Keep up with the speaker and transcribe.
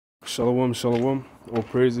Shalom, shalom. All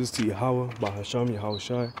praises to Yahawah, bahasham,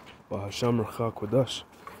 Yahawashi, bahasham, Racha Kodash.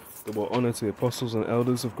 Double honor to the apostles and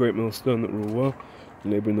elders of Great Millstone that rule well,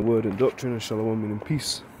 enabling the word and doctrine, and shalom and in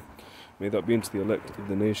peace. May that be unto the elect of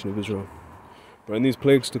the nation of Israel. But in these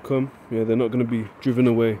plagues to come, they're not going to be driven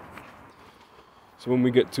away. So when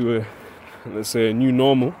we get to let's say a new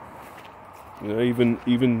normal,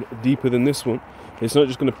 even deeper than this one, it's not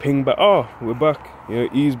just going to ping back. We're back.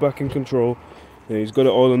 He's back in control. He's got it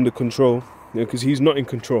all under control, because he's not in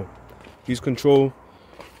control. He's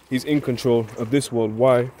in control of this world.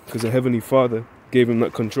 Why? Because the Heavenly Father gave him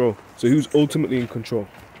that control. So who's ultimately in control?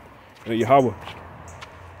 Yahawah.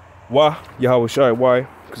 Why? Yahawashi. Why?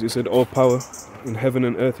 Because he said all power in heaven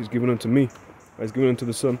and earth is given unto me. He's given unto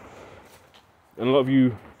the Son. And a lot of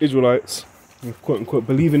you Israelites, quote unquote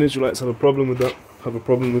believing Israelites, have a problem with that. Have a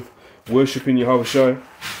problem with worshipping Yahawashi.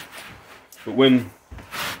 But when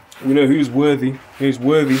we know who's worthy. He's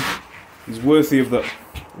worthy of that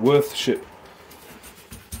worship.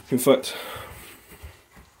 In fact,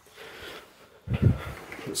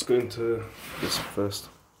 let's go into this first.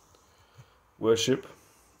 Worship.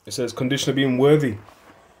 It says condition of being worthy.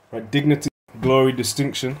 Right, dignity, glory,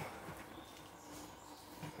 distinction.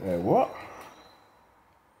 What?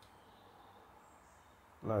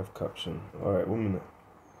 Live caption. Alright, 1 minute.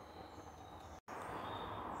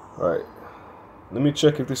 Alright. Let me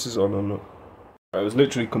check if this is on or not. It was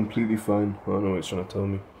literally completely fine. I don't know what it's trying to tell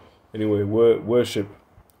me. Anyway, worship.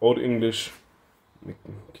 Old English.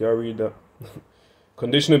 Can I read that?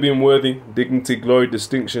 Condition of being worthy, dignity, glory,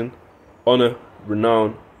 distinction, honor,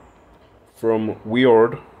 renown. From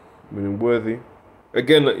weird, meaning worthy.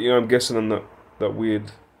 Again, I'm guessing on that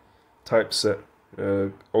weird typeset.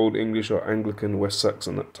 Old English or Anglican, West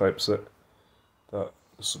Saxon, that typeset. That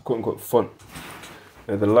quote unquote font.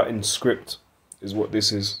 The Latin script is what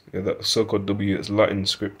this is. That so-called W is Latin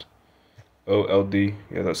script. OLD.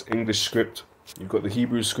 That's English script. You've got the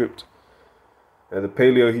Hebrew script. The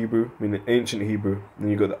Paleo Hebrew, meaning ancient Hebrew. Then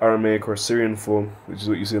you've got the Aramaic or Syrian form, which is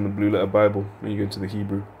what you see in the Blue Letter Bible when you go into the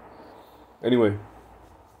Hebrew. Anyway,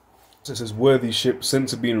 so it says worthyship,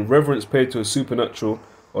 sense of being reverence paid to a supernatural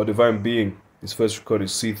or divine being. His first record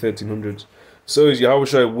is C 1300s. So is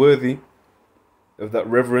Yahawashi worthy of that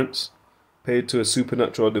reverence paid to a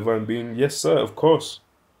supernatural or divine being? Yes, sir, of course.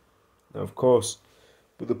 Of course.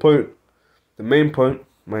 But the main point,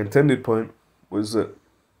 my intended point, was that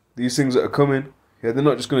these things that are coming, they're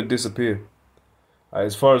not just going to disappear.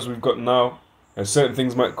 As far as we've got now, and certain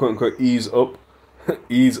things might quote unquote ease up.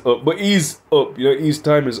 Ease up. But ease up, ease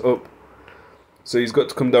time is up. So he's got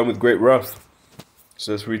to come down with great wrath.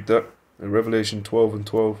 So let's read that in Revelation 12 and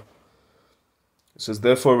 12. It says,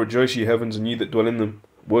 therefore rejoice ye heavens, and ye that dwell in them.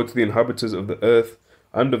 Woe to the inhabitants of the earth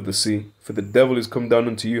and of the sea, for the devil is come down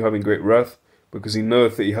unto you having great wrath, because he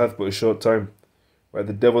knoweth that he hath but a short time. Right,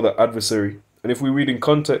 the devil, that adversary. And if we read in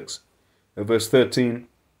context, verse 13,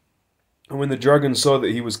 and when the dragon saw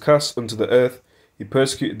that he was cast unto the earth, he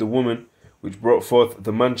persecuted the woman which brought forth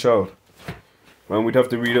the man-child. And we'd have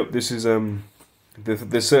to read up. This is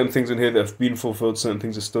there's certain things in here that have been fulfilled, certain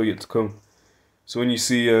things are still yet to come. So when you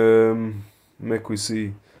see make we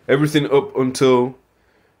see everything up until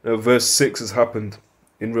verse 6 has happened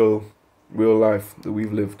in real life that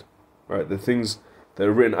we've lived. Right, the things that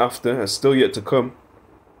are written after are still yet to come.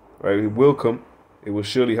 Right, it will come. It will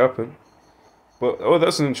surely happen. But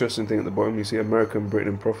that's an interesting thing at the bottom. You see America and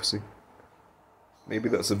Britain in prophecy. Maybe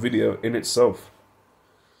that's a video in itself.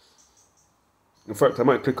 In fact, I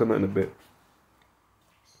might click on that in a bit.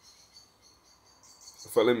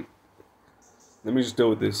 In fact, let me just deal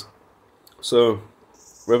with this. So,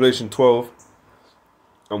 Revelation 12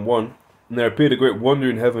 and 1. And there appeared a great wonder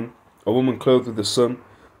in heaven, a woman clothed with the sun,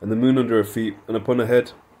 and the moon under her feet, and upon her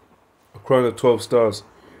head a crown of 12 stars.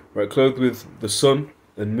 Right, clothed with the sun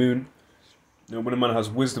and moon. When a man has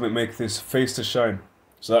wisdom, it maketh his face to shine.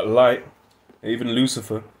 So that light, even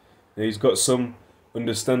Lucifer, he's got some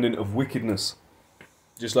understanding of wickedness.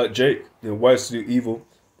 Just like Jake, wise to do evil,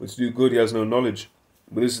 but to do good he has no knowledge.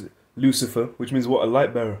 But this is Lucifer, which means what? A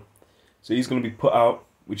light bearer. So he's going to be put out,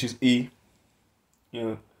 which is E.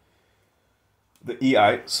 The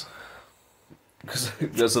Eites. Because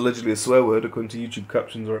that's allegedly a swear word according to YouTube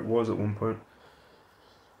captions, or it was at one point.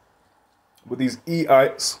 But these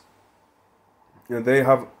Eites, they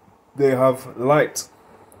have light.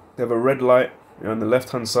 They have a red light on the left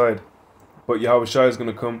hand side. But Yahawashi is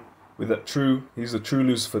going to come with that he's the true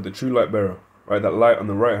Lucifer, the true light bearer. Right, that light on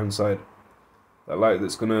the right hand side. That light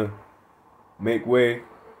that's going to make way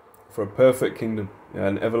for a perfect kingdom,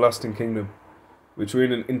 an everlasting kingdom. Which we're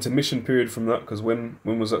in an intermission period from that, because when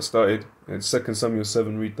was that started? It's 2 Samuel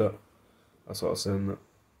 7, read that. That's what I was saying that.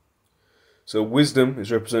 So wisdom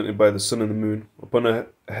is represented by the sun and the moon. Upon her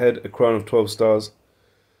head, a crown of 12 stars.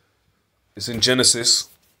 It's in Genesis.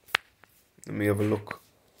 Let me have a look.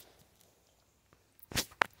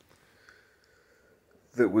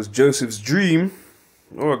 That was Joseph's dream.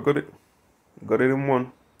 Oh, I got it. Got it in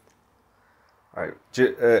one. Alright.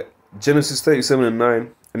 Genesis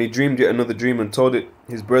 37:9. And he dreamed yet another dream and told it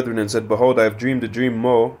his brethren and said, Behold, I have dreamed a dream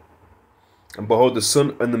more. And behold, the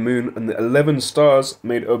sun and the moon and the 11 stars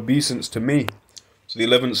made obeisance to me. So the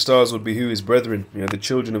 11 stars would be who? His brethren, the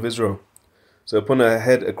children of Israel. So upon her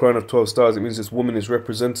head a crown of 12 stars. It means this woman is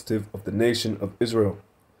representative of the nation of Israel.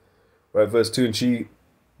 Right, verse 2. And she,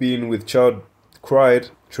 being with child, cried,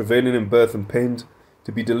 travailing in birth and pained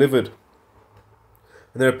to be delivered.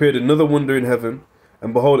 And there appeared another wonder in heaven.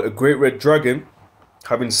 And behold, a great red dragon,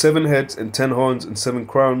 having 7 heads and 10 horns and 7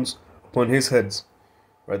 crowns upon his heads.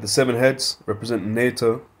 Right, the 7 heads represent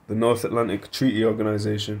NATO, the North Atlantic Treaty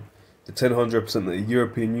Organization. The 10 horns represent the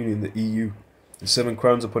European Union, the EU. The 7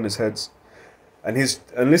 crowns upon his heads. And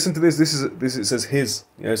listen to this. This it says his.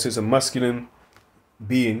 So it's a masculine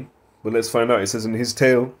being. But let's find out. It says, in his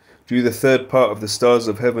tail drew the 3rd part of the stars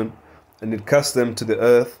of heaven, and did cast them to the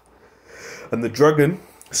earth. And the dragon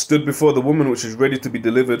stood before the woman which was ready to be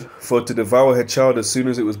delivered, for to devour her child as soon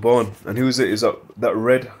as it was born. And who is it? Is that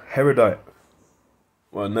red Herodite?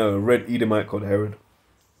 Well, no, a red Edomite called Herod.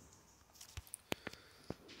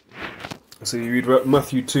 So you read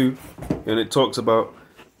Matthew 2, and it talks about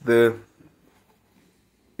it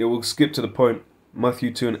will skip to the point.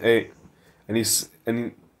 Matthew 2 and 8,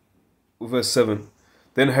 and verse 7.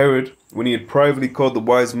 Then Herod, when he had privately called the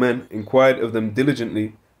wise men, inquired of them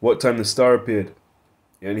diligently what time the star appeared.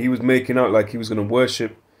 And he was making out like he was going to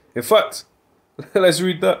worship. In fact, let's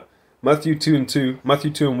read that. Matthew 2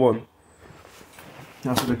 and 1.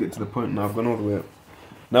 How should I get to the point now? I've gone all the way up.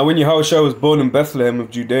 Now when Yahawashi was born in Bethlehem of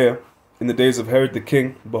Judea, in the days of Herod the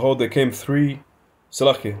king, behold, there came 3...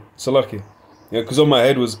 Salaki. Because on my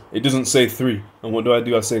head it doesn't say 3. And what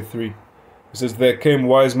do? I say 3. It says, there came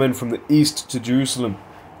wise men from the east to Jerusalem.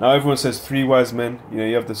 Now everyone says 3 wise men.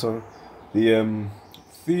 You have the song.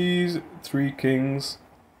 These 3 kings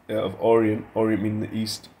of Orient. Orient meaning the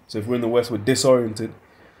east. So if we're in the west, we're disoriented.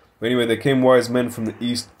 But anyway, there came wise men from the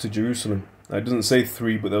east to Jerusalem. Now, it doesn't say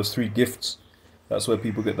 3, but there was 3 gifts. That's where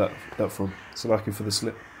people get that from. Salaki for the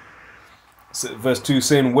slip. So, verse 2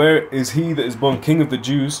 saying, where is he that is born king of the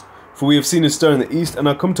Jews? For we have seen his star in the east, and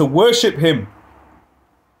are come to worship him.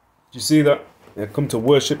 Do you see that? They come to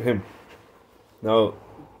worship him. Now,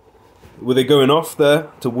 were they going off there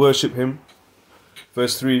to worship him?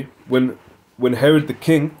 Verse 3, when Herod the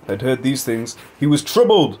king had heard these things, he was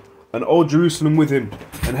troubled, and all Jerusalem with him.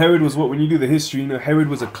 And Herod was when you do the history, Herod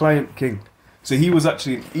was a client king. So he was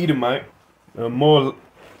actually an Edomite, he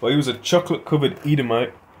was a chocolate-covered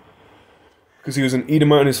Edomite, because he was an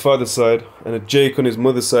Edomite on his father's side, and a Jake on his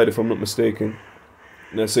mother's side, if I'm not mistaken.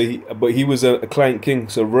 But he was a client king,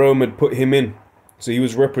 so Rome had put him in. So he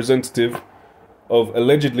was representative of,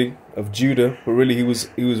 allegedly, of Judah, but really he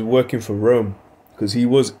was working for Rome, because he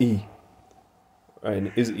was E. Right, and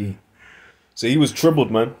it is E. So he was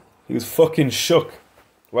troubled, man. He was fucking shook.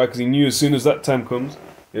 Why? Because he knew as soon as that time comes,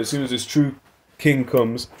 as soon as this true king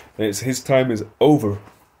comes, and his time is over.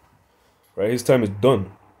 Right, his time is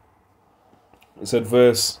done. It said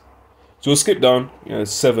verse, so we'll skip down,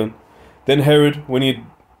 7. Then Herod, when he had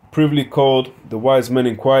privily called the wise men,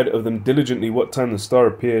 inquired of them diligently what time the star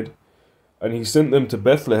appeared. And he sent them to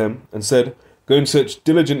Bethlehem, and said, go and search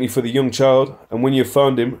diligently for the young child, and when you have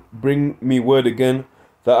found him, bring me word again,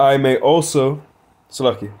 that I may also,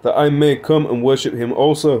 that I may come and worship him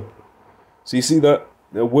also. So you see that,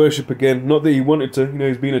 worship again, not that he wanted to,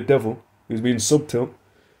 he's being a devil, he was being subtle,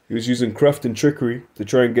 he was using craft and trickery to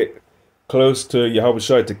try and get close to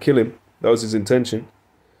Yahawashi to kill him. That was his intention.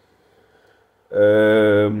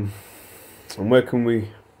 And where can we...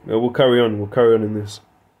 we'll carry on in this.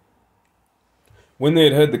 When they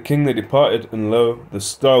had heard the king, they departed, and lo, the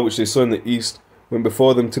star which they saw in the east went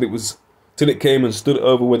before them till it came and stood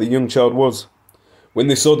over where the young child was. When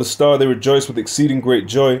they saw the star, they rejoiced with exceeding great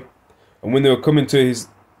joy. And when they were come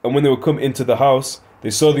into the house, they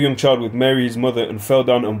saw the young child with Mary his mother, and fell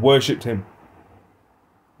down and worshipped him.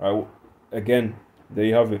 Again, there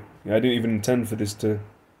you have it. I didn't even intend for this to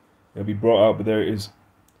be brought out, but there it is. It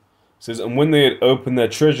says, and when they had opened their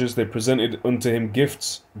treasures, they presented unto him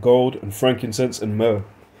gifts, gold, and frankincense, and myrrh.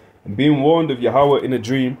 And being warned of Yahawah in a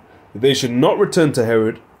dream, that they should not return to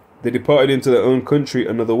Herod, they departed into their own country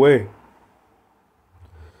another way.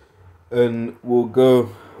 And we'll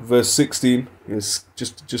go verse 16. It's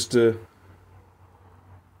just no,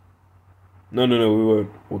 we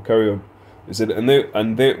won't. We'll carry on. It said, and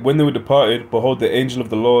they when they were departed, behold, the angel of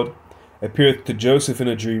the Lord appeared to Joseph in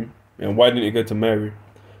a dream. And why didn't he go to Mary?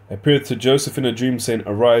 Appeared to Joseph in a dream, saying,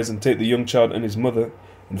 Arise and take the young child and his mother,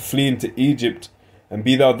 and flee into Egypt, and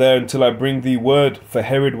be thou there until I bring thee word, for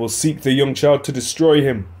Herod will seek the young child to destroy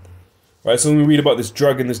him. Right, so when we read about this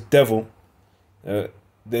dragon, this devil,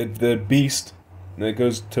 the beast, and it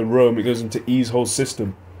goes to Rome, it goes into E's whole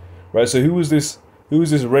system. Right, so who was this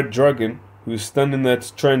red dragon who was standing there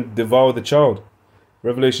to try and devour the child?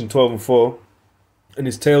 Revelation 12:4. And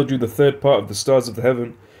his tail drew the third part of the stars of the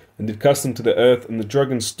heaven, and did cast them to the earth, and the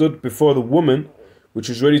dragon stood before the woman, which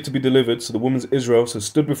was ready to be delivered. So the woman's Israel, so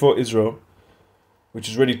stood before Israel, which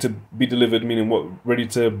is ready to be delivered, meaning what? Ready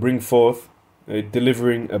to bring forth,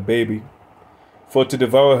 delivering a baby, for to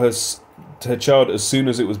devour her child as soon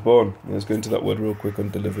as it was born. Let's go into that word real quick on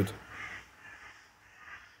delivered.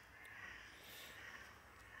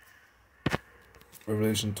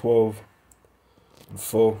 Revelation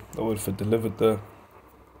 12:4, that word for delivered there.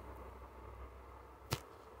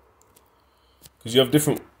 Because you have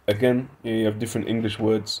different, again, you have different English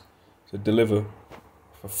words to deliver.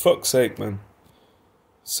 For fuck's sake, man.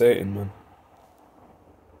 Satan, man.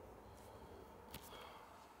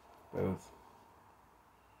 Both.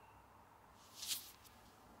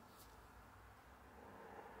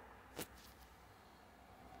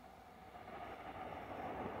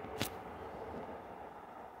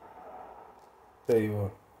 There you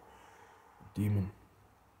are. Demon.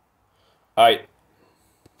 Aight.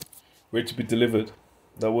 Ready to be delivered.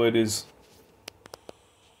 That word is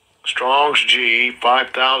Strong's G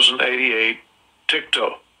 5088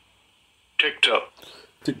 TikTok.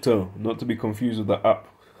 TikTok, not to be confused with the app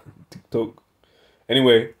TikTok.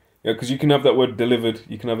 Anyway, yeah, because you can have that word delivered,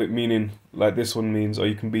 you can have it meaning like this one means, or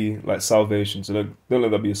you can be like salvation. So don't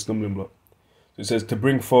let that be a stumbling block. So it says to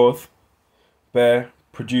bring forth, bear,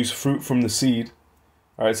 produce fruit from the seed.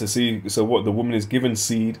 Alright, so see, so what the woman is given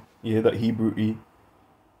seed. You hear that Hebrew E.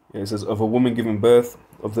 Yeah, it says of a woman giving birth,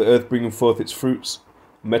 of the earth bringing forth its fruits.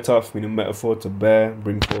 Metaph, meaning metaphor, to bear,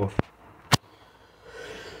 bring forth.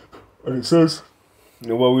 And it says,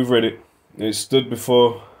 well, we've read it. It stood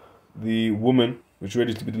before the woman, which was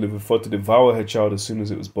ready to be delivered, for to devour her child as soon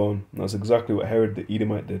as it was born. And that's exactly what Herod the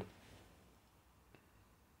Edomite did.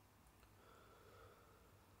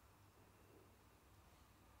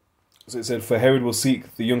 So it said, for Herod will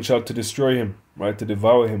seek the young child to destroy him, right, to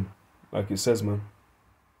devour him, like it says, man.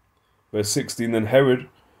 Verse 16, then Herod,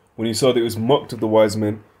 when he saw that it was mocked of the wise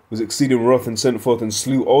men, was exceeding wroth, and sent forth and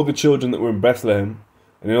slew all the children that were in Bethlehem,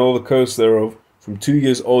 and in all the coasts thereof, from 2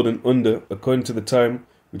 years old and under, according to the time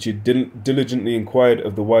which he diligently inquired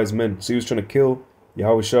of the wise men. So he was trying to kill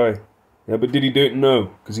Yahawashi. Yeah, but did he do it?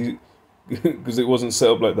 No, because it wasn't set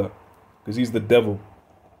up like that. Because he's the devil.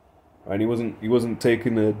 And he wasn't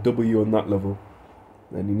taking a W on that level.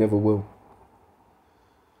 And he never will.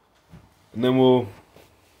 And then we'll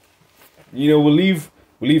leave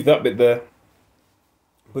that bit there.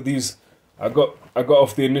 But these, I got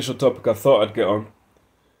off the initial topic I thought I'd get on.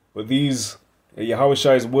 But these,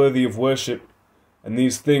 Yahawashi is worthy of worship, and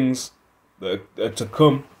these things that are to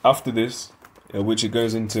come after this, which it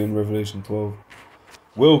goes into in Revelation 12,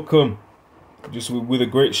 will come, just with a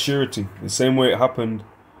great surety. The same way it happened,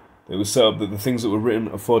 it was set up that the things that were written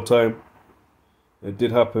aforetime, it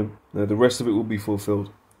did happen. Now the rest of it will be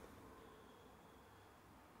fulfilled.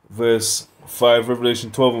 Verse 5,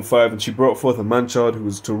 Revelation 12:5, and she brought forth a man-child who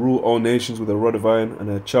was to rule all nations with a rod of iron, and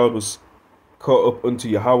her child was caught up unto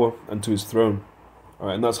Yahawah and to his throne.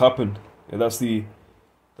 Alright, and that's happened. Yeah, that's the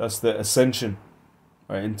ascension,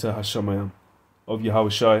 right, into Hashemayim, of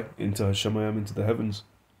Yahawashi into Hashemayim, into the heavens.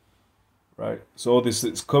 Right, so all this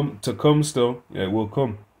that's to come still, yeah, it will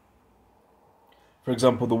come. For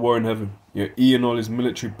example, the war in heaven. Yeah, E and all his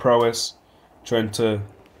military prowess, trying to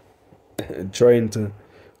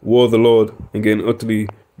war the Lord and getting utterly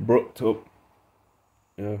brooked up.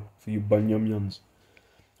 Yeah, for you banyamyans.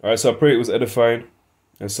 Alright, so I pray it was edifying.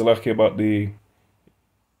 And Salaki about the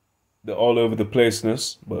all over the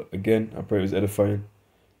placeness, but again, I pray it was edifying.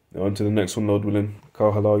 Now on to the next one, Lord willing.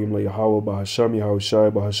 Halalyam Yahawah, bahasham,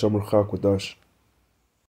 Yahawashi, bahasham,